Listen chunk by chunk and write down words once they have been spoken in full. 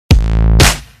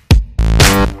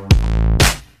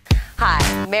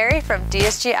Mary from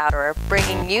DSG Outerwear,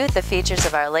 bringing you the features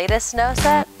of our latest snow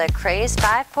set, the Craze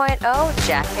 5.0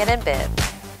 Jacket and Bib.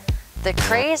 The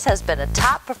Craze has been a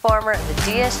top performer in the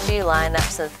DSG lineup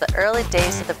since the early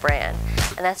days of the brand,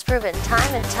 and has proven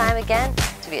time and time again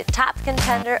to be a top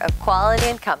contender of quality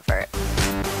and comfort.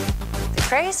 The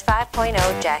Craze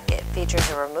 5.0 jacket features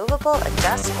a removable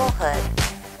adjustable hood,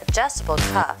 adjustable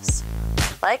cuffs,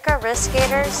 Lycra wrist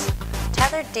gaiters,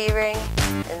 tethered D-ring,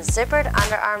 and zippered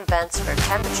underarm vents for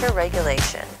temperature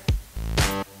regulation.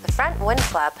 The front wind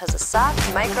flap has a soft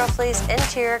microfleece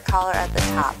interior collar at the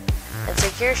top and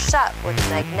secures shut with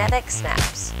magnetic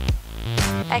snaps.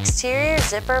 Exterior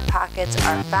zipper pockets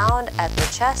are found at the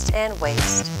chest and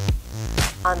waist.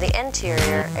 On the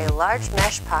interior, a large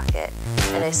mesh pocket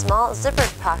and a small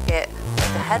zippered pocket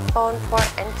with a headphone port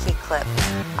and key clip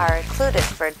are included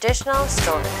for additional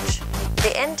storage.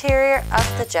 The interior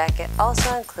of the jacket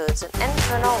also includes an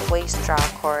internal waist draw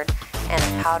cord and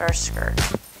a powder skirt.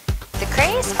 The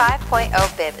Craze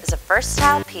 5.0 bib is a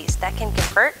versatile piece that can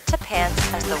convert to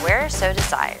pants as the wearer so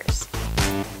desires.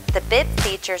 The bib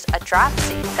features a drop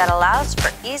seat that allows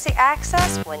for easy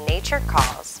access when nature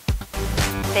calls.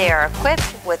 They are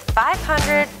equipped with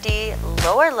 500D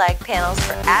lower leg panels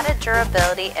for added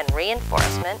durability and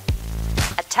reinforcement,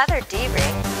 a tethered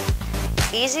D-ring,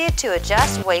 easy to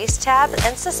adjust waist tabs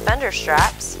and suspender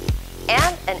straps,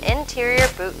 and an interior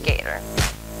boot gaiter.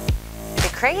 The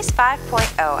Craze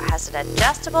 5.0 has an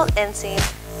adjustable inseam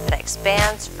that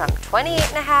expands from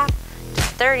 28.5 to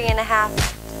 30.5 to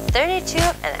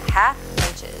 32.5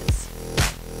 inches.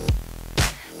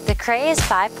 The Craze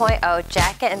 5.0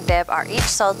 jacket and bib are each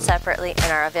sold separately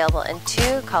and are available in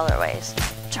two colorways,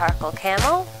 charcoal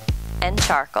camo and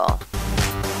charcoal.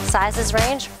 Sizes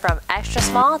range from extra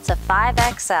small to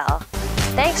 5XL.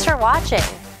 Thanks for watching.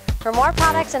 For more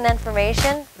products and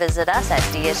information, visit us at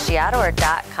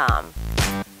dsgouterwear.com.